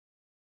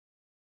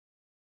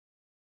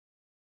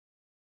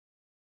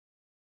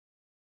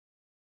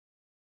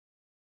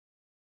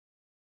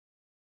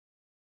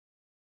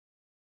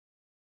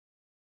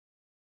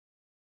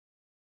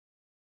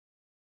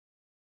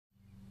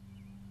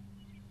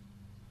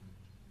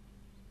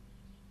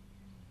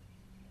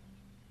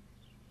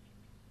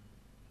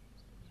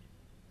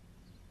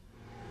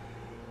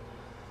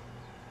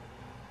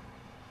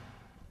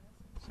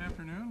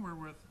afternoon. We're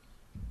with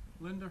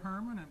Linda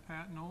Herman and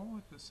Pat Knoll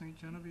at the St.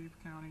 Genevieve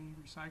County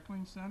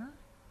Recycling Center.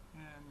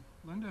 And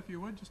Linda, if you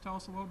would, just tell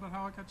us a little bit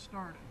how it got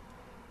started.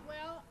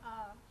 Well,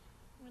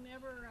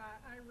 whenever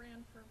I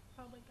ran for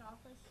public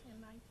office in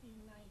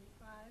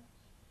 1995,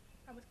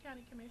 I was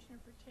county commissioner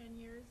for 10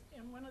 years,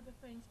 and one of the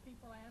things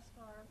people asked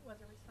for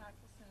was a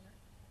recycle center.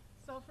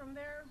 So from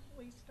there,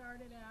 we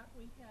started out,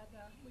 we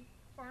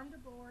farmed a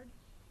board,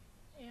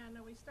 and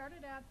we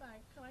started out by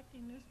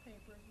collecting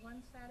newspapers one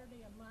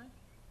Saturday a month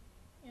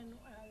in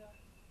the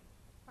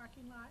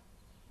parking lot,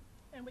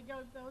 and we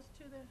gave those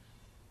to the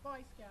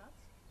Boy Scouts,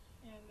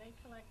 and they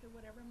collected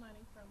whatever money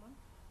from them.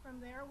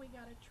 From there, we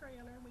got a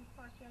trailer. We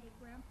parked at a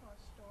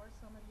Grandpa's store.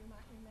 Some of you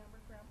might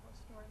remember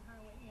Grandpa's store in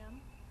Highway M.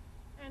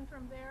 And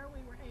from there,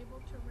 we were able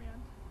to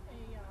rent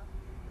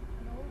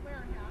an old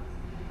warehouse.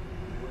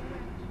 We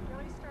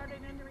really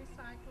started into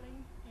recycling,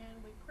 and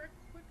we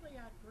quickly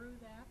outgrew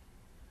that.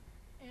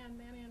 And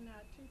then in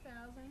 2000,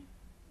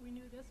 we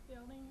knew this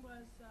building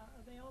was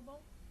available,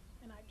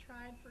 and I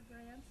tried for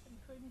grants and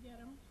couldn't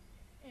get them.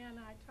 And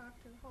I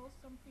talked to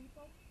Wholesome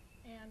people,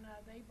 and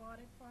they bought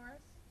it for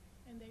us,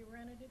 and they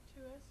rented it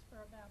to us for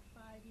about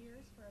 5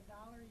 years for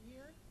 $1 a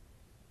year.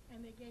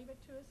 And they gave it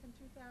to us in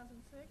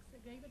 2006. They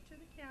gave it to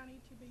the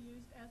county to be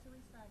used as a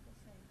recycle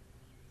center.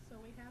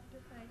 So we have to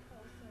thank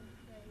Wholesome.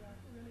 They are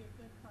really a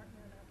good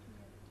partner in our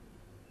community.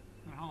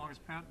 And how long has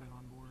Pat been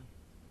on board?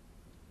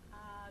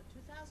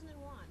 2001.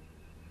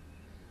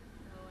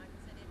 So like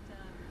I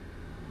said,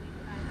 we've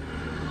come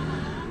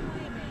a long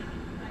way, baby.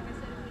 Like I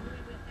said,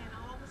 and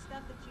all the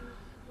stuff that you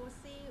will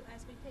see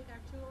as we take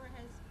our tour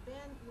has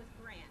been with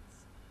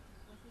grants.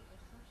 Was the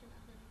assumption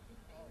of the big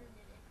baler,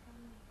 did it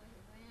come with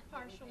a grant?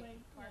 Partially,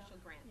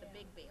 partial yeah. grant, the Yeah.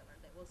 big baler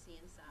that we'll see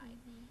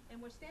inside. Mm-hmm. And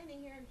we're standing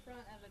here in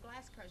front of a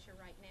glass crusher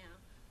right now,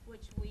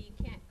 which we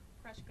can't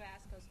crush glass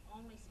because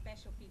only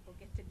special people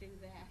get to do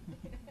that.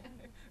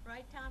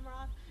 Right, Tom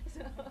Roth?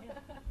 So,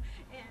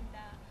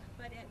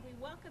 but we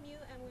welcome you,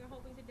 and we're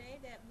hoping today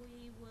that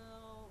we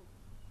will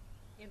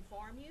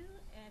inform you.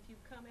 And if you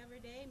come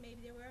every day,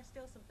 maybe there are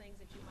still some things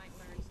that you might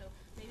learn. So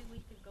maybe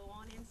we could go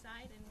on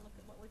inside and look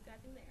at what we've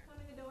got in there.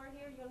 Coming the door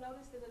here, you'll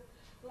notice to the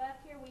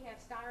left here we have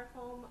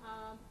styrofoam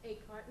egg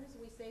cartons.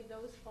 We save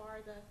those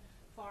for the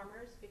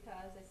farmers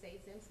because it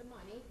saves them some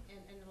money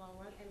in the long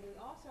run. And we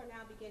also are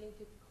now beginning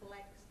to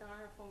collect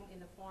styrofoam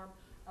in the form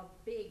of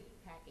big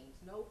packings.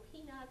 No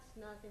peanuts,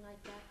 nothing like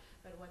that,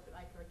 but what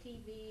like for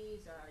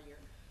TVs or your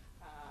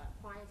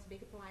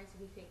big appliances,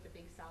 we take the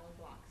big solid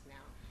blocks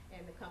now.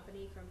 And the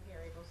company from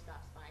Perryville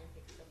stops by and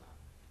picks them up.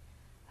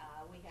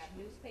 We have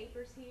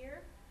newspapers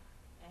here,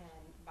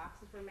 and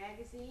boxes for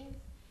magazines,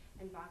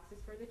 and boxes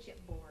for the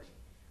chipboard.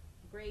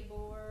 Gray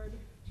board,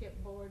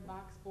 chipboard,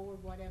 box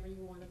board, whatever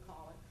you want to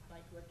call it,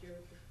 like what your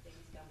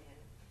things come in.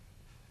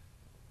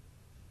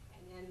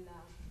 And then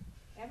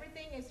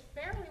everything is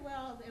fairly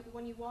well,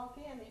 when you walk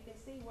in, you can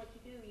see what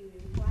you do. You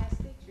do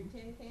plastics, your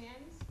tin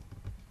cans.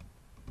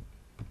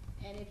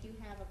 And if you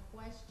have a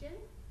question,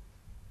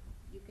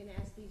 you can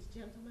ask these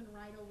gentlemen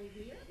right over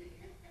here.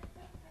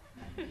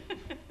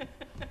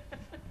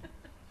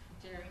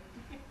 Jerry.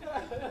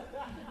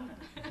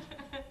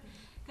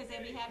 Because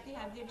they'd be happy to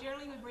have,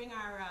 generally we bring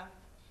our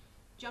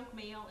junk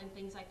mail and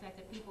things like that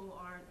that people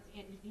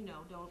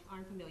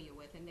aren't familiar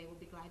with, and they will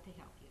be glad to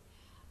help you.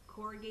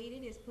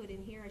 Corrugated is put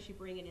in here as you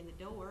bring it in the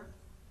door.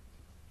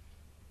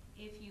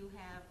 If you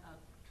have a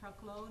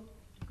truckload,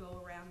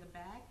 go around the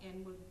back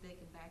and we'll take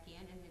it back in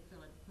and then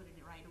fill it, put it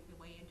right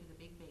away into the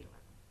big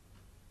baler.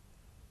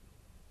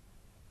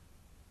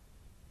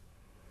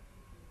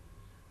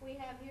 We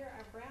have here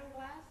our brown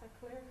glass, our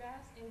clear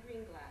glass, and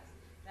green glass.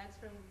 That's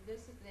from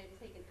this. They've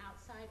taken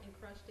outside and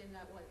crushed in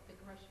the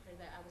crusher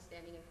that I was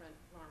standing in front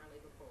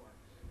formerly before.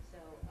 So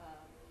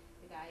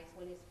the guys,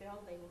 when it's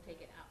filled, they will take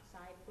it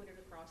outside, put it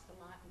across the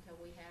lot until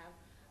we have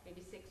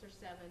maybe 6 or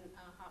 7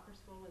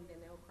 hoppers full, and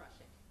then they'll crush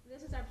it.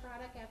 This is our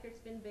product after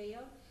it's been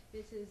baled.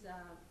 This is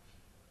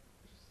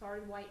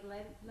solid white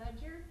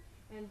ledger,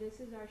 and this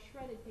is our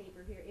shredded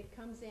paper here. It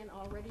comes in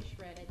already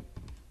shredded.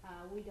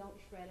 We don't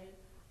shred it.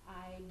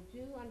 I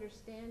do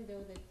understand,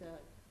 though, that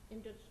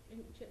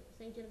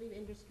St. Genevieve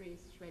Industries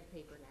shred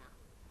paper now.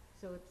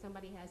 So if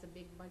somebody has a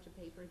big bunch of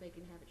paper, they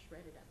can have it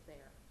shredded up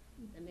there.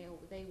 And they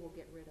will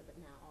get rid of it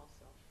now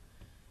also.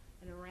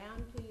 And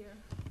around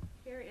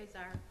here is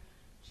our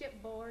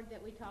chipboard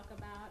that we talk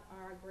about,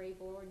 our gray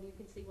board. And you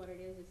can see what it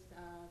is. It's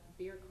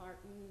beer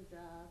cartons,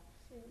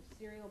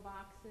 cereal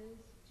boxes,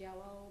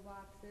 Jell-O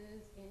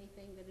boxes,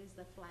 anything that is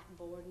the flat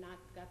board, not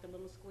got the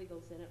little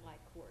squiggles in it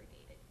like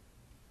corrugated.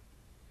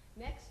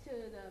 Next to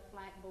the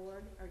flat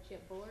board or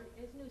chipboard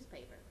is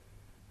newspaper.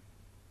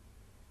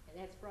 And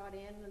that's brought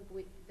in, and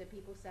the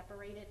people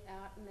separate it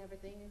out and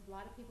everything. And a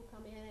lot of people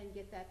come in and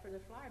get that for the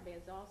flower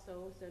beds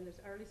also. So in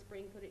this early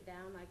spring, put it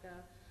down like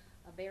a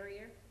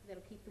barrier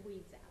that'll keep the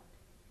weeds out.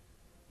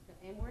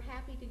 And we're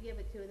happy to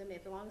give it to them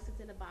as long as it's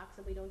in a box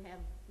and we don't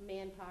have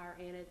manpower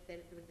in it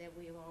that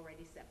we have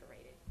already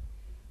separated.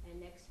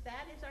 And next to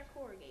that is our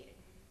corrugated.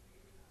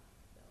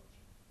 So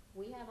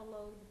we have a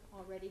load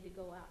all ready to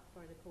go out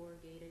for the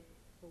corrugated.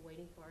 We're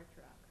waiting for our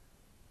truck.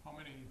 How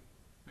many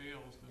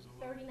bales does it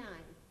load? 39,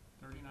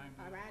 39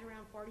 bales. right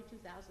around 42,000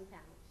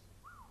 pounds.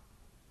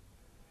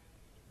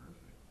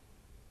 Perfect.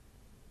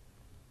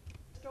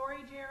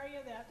 Storage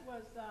area that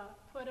was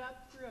put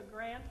up through a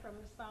grant from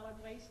the Solid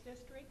Waste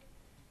District.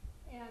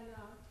 And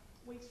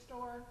we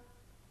store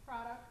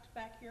product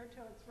back here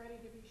till it's ready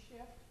to be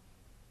shipped.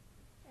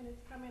 And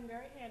it's come in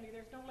very handy.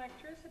 There's no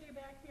electricity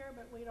back here,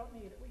 but we don't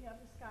need it. We have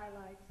the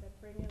skylights that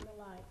bring in the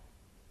light.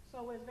 So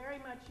it was very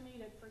much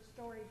needed for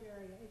storage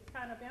area. It's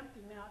kind of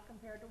empty now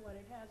compared to what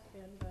it has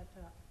been, but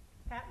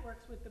Pat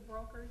works with the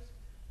brokers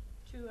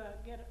to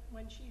get it.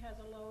 When she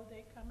has a load,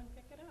 they come and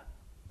pick it up.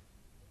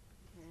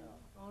 And So.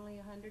 only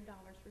 $100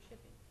 for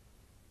shipping.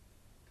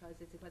 Because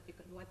it's what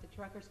the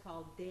truckers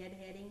call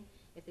deadheading.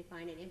 If they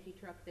find an empty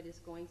truck that is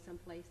going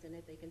someplace, then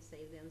if they can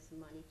save them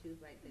some money too,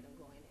 right? They don't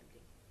go in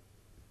empty.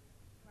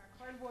 Our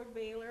cardboard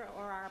baler,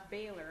 or our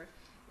baler,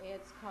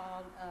 it's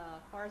called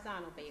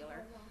horizontal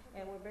baler,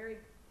 and we're very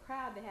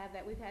proud to have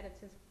that. We've had it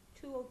since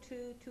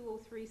 202,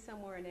 203,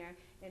 somewhere in there,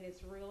 and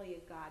it's really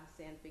a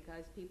godsend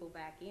because people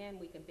back in,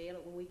 we can bale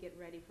it when we get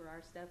ready for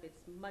our stuff.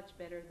 It's much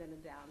better than a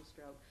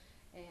downstroke.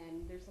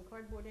 And there's some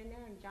cardboard in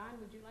there, and John,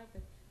 would you like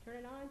to turn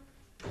it on?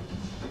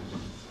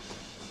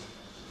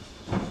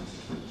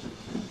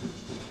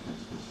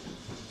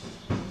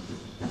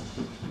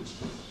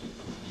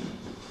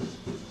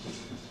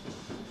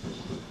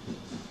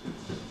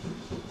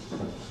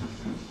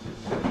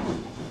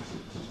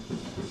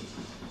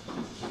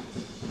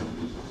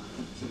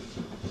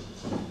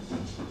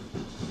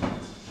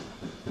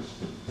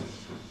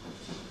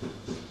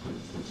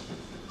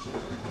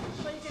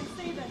 So you can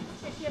see that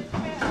it gets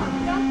fed.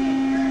 You dump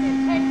in here and it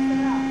takes it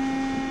up.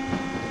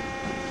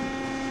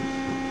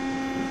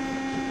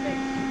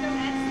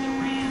 That's the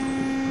ramp.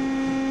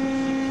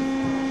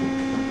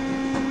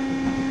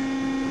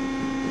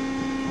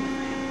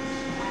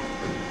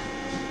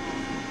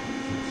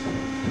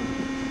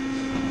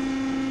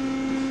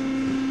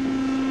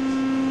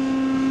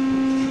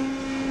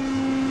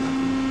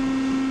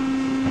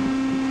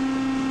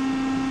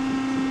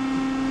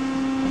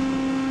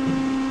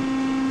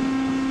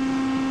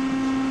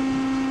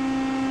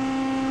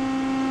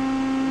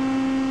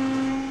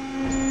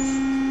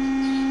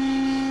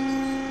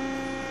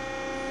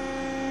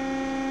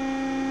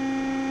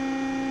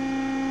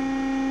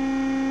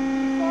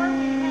 Before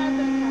we had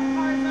the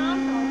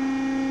horizontal,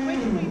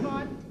 which we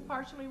bought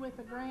partially with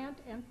a grant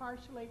and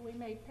partially we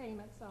made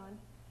payments on.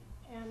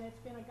 And it's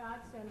been a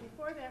godsend.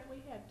 Before that, we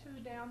had 2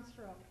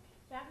 downstroke.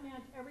 That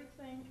meant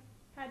everything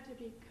had to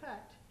be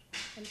cut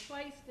and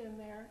placed in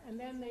there, and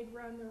then they'd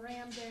run the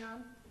ram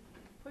down,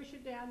 push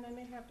it down, then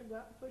they'd have to go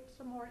up and put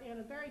some more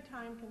in. Very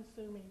time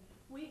consuming.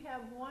 We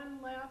have one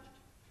left,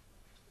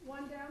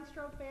 one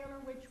downstroke baler,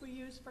 which we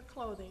use for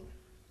clothing.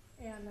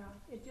 And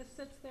it just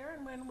sits there,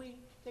 and when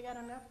they got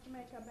enough to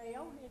make a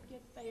bale, it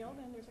gets baled,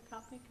 and there's a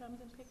company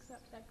comes and picks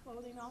up that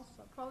clothing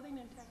also, clothing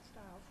and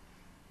textiles.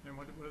 And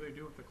what do they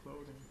do with the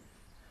clothing?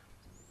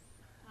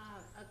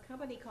 A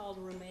company called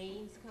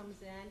Remains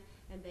comes in,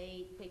 and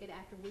they take it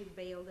after we've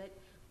baled it.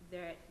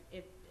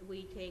 If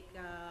we take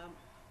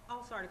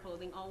all sort of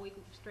clothing, all we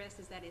stress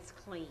is that it's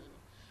clean.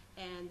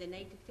 And then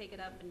they take it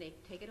up and they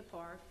take it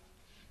apart.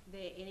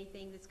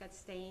 Anything that's got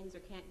stains or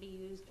can't be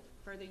used,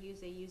 further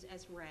used, they use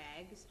as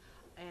rags.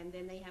 And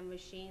then they have a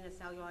machine, a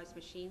cellulose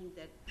machine,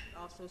 that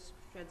also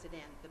shreds it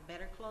in. The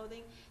better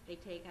clothing, they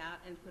take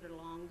out and put it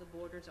along the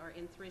borders or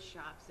in thrift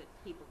shops that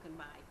people can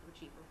buy for a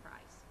cheaper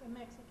price. The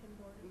Mexican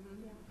border,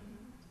 Mhm. yeah.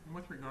 And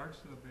with regards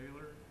to the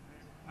baler,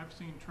 I've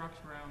seen trucks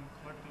around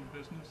collecting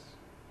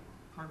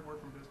cardboard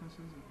from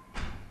businesses.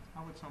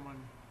 How would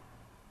someone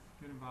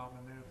get involved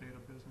in that if they had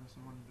a business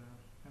and wanted to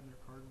have their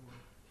cardboard?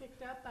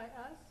 Picked up by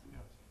us.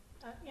 Yes.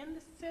 In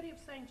the city of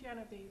St.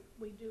 Genevieve,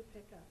 we do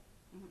pick up.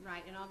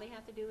 Right, and all they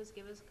have to do is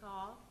give us a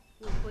call.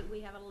 We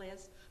have a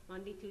list,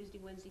 Monday, Tuesday,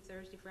 Wednesday,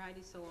 Thursday,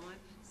 Friday, so on.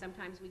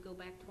 Sometimes we go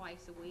back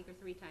twice a week or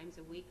 3 times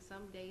a week.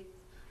 Some days,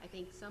 I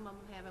think some of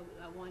them have a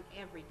one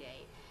every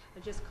day.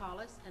 But just call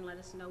us and let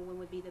us know when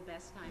would be the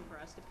best time for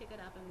us to pick it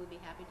up, and we'd be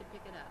happy to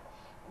pick it up.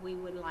 We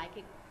would like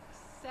it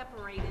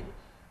separated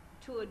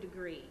to a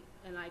degree,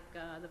 and like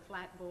the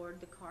flatboard,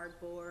 the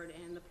cardboard,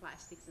 and the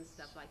plastics and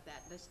stuff like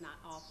that. That's not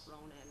all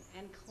thrown in,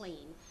 and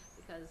clean,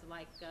 because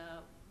like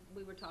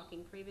we were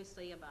talking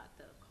previously about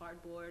the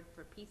cardboard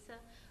for pizza.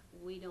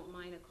 We don't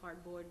mind a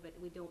cardboard, but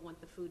we don't want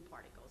the food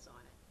particles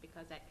on it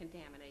because that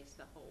contaminates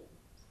the whole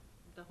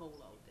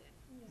load then.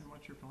 Yeah. And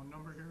what's your phone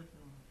number here?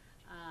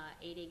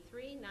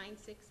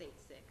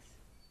 883-9686.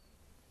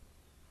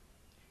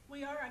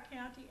 We are a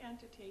county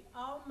entity.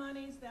 All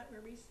monies that we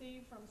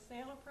receive from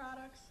sale of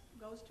products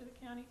goes to the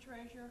county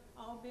treasurer.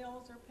 All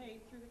bills are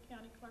paid through the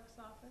county clerk's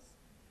office.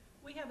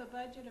 We have a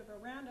budget of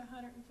around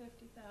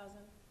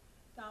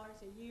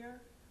 $150,000 a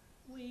year.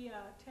 We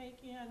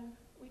took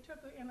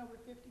in over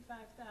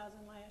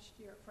 $55,000 last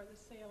year for the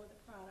sale of the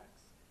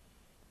products.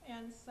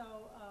 And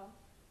so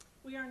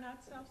we are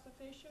not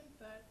self-sufficient,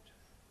 but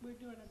we're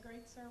doing a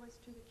great service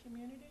to the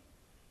community.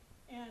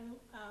 And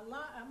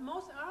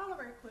all of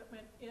our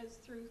equipment is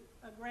through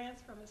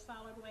grants from the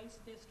Solid Waste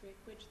District,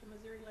 which the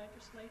Missouri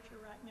legislature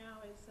right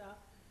now is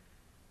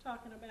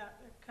talking about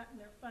cutting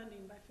their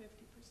funding by 50%.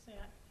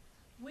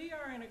 We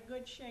are in a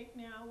good shape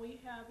now.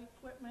 We have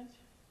equipment,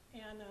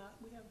 and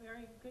we have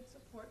very good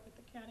support with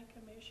the county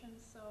commission.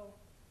 So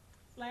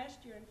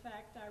last year, in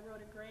fact, I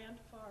wrote a grant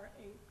for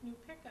a new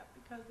pickup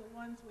because the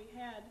one we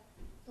had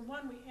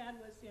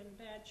was in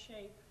bad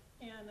shape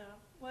and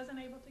wasn't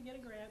able to get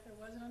a grant. There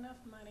wasn't enough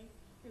money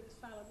through the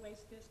Solid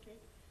Waste District.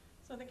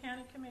 So the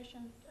county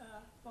commission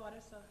bought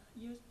us a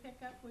used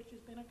pickup, which has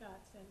been a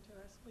godsend to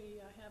us.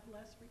 We have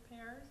less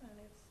repairs, and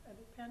it's a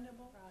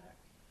dependable product.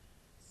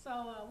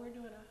 So we're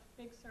doing a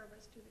big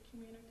service to the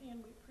community, and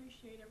we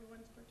appreciate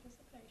everyone's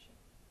participation.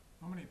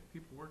 How many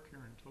people work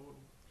here in total?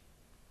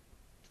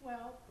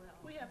 12.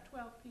 We have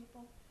 12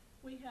 people.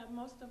 We have,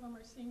 most of them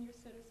are senior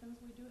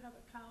citizens. We do have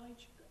a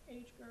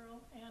college-age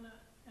girl and a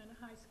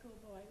high school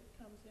boy that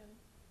comes in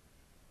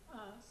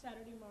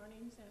Saturday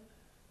mornings and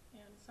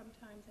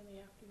sometimes in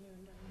the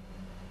afternoon.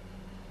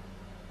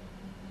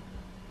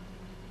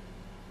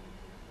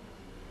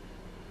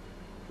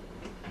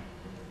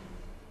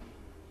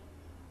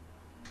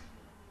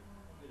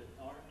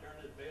 Turn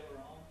this baler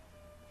on,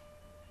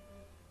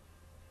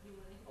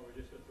 or we're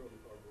just gonna throw the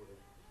cardboard in?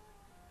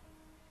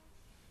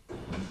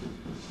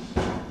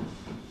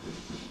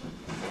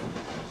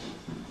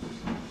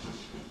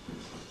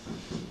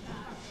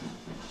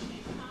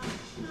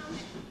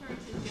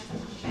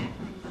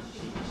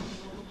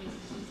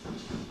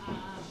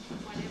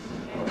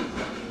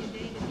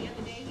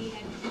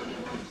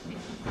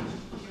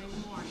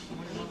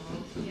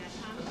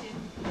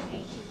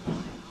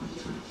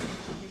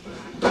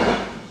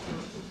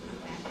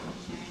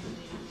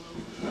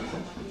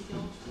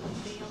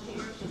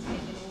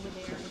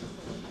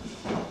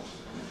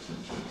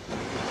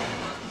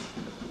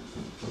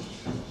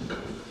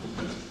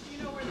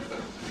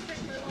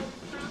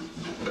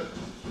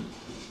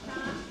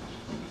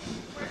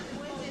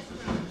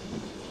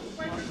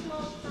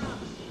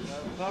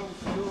 Public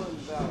school in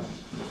Valley.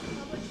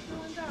 Public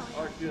school in Valley.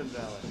 Archie in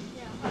Valley.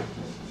 Yeah, Archie,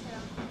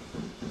 yeah.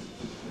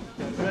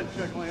 Yeah, the red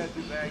truck only had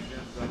 2 bags in,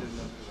 so I didn't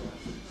know for that.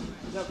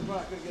 That's why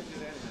I couldn't get to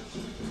it anyhow.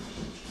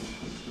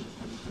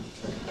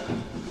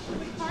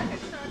 We park a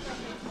truck up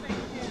at St.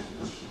 Ken,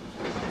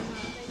 and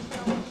they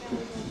tell us now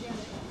we go get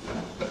it.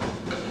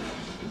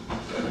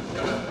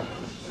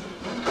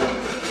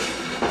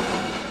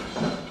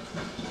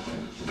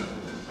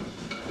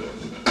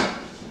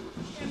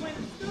 And when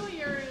the school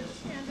year is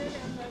ended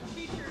and the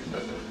teachers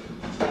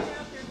clean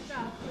out their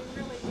stuff, we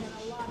really get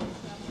a lot of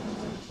stuff.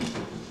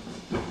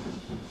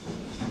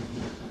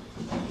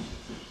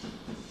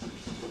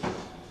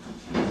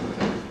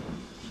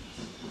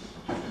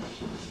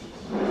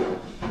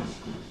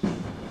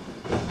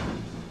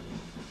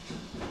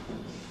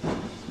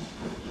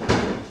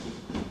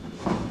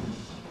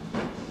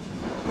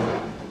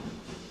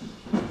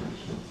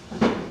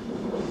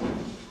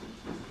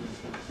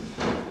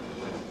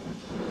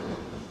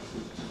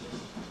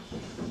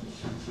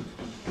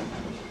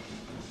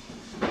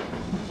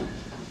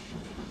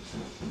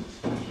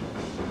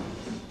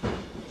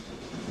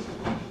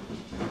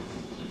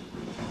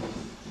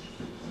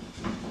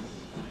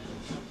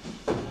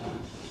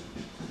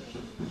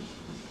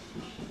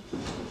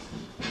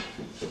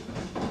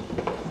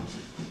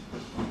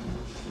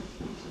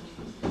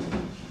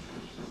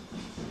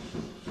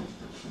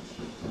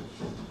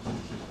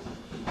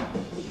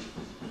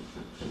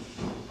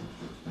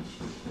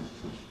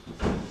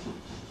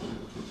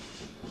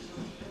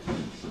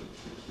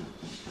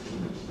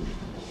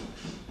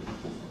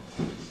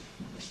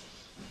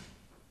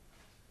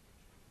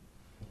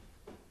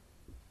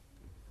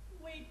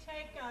 We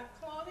take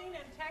clothing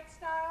and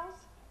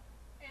textiles,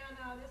 and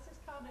this is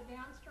called a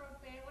downstroke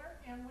baler,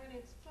 and when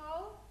it's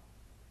full,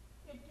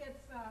 it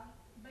gets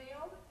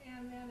baled,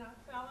 and then a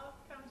fellow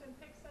comes and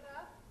picks it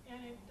up,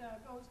 and it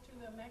goes to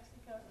the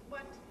Mexico.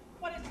 What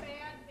is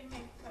bad, they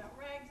make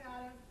rags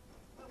out of,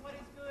 but what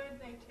is good,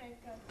 they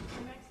take the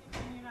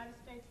Mexican-United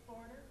States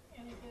border,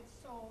 and it gets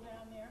sold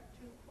down there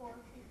to poor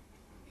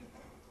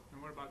people.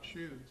 And what about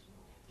shoes?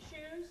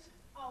 Shoes,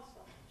 also.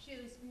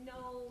 Shoes,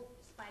 no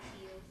spike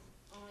heels,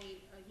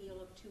 only a heel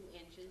of 2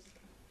 inches.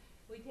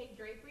 We take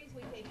draperies,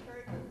 we take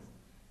curtains,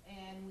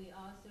 and we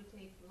also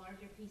take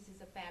larger pieces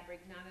of fabric,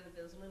 not of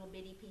those little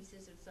bitty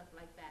pieces and stuff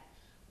like that.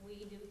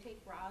 We do take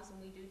bras and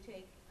we do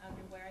take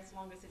underwear as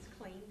long as it's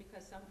clean,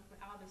 because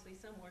obviously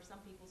somewhere some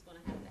people's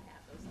gonna have to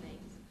have those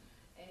things.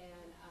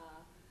 And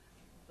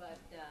but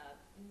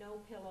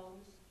no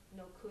pillows,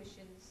 no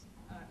cushions,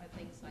 or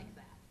things like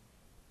that.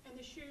 And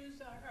the shoes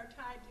are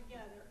tied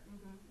together.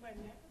 When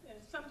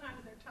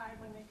sometimes they're tied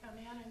when they come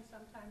in, and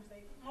sometimes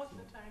most of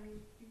the time you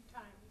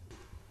tie them.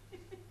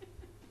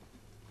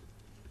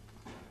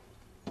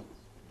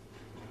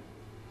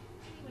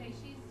 Anyway,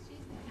 she's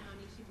the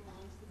county, she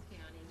belongs to the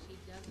county, and she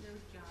does her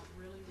job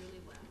really,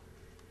 really well.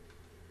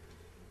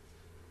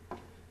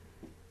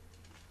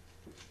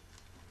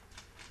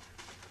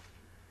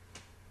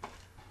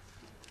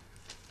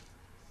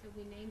 So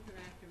We named her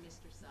after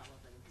Mr.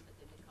 Sullivan, but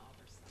then we called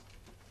her Sullivan.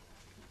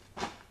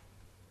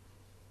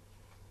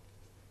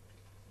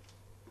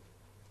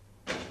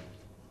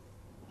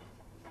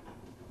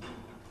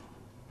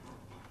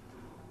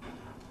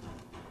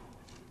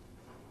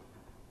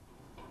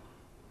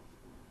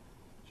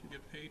 Did you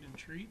get paid in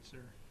treats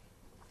or?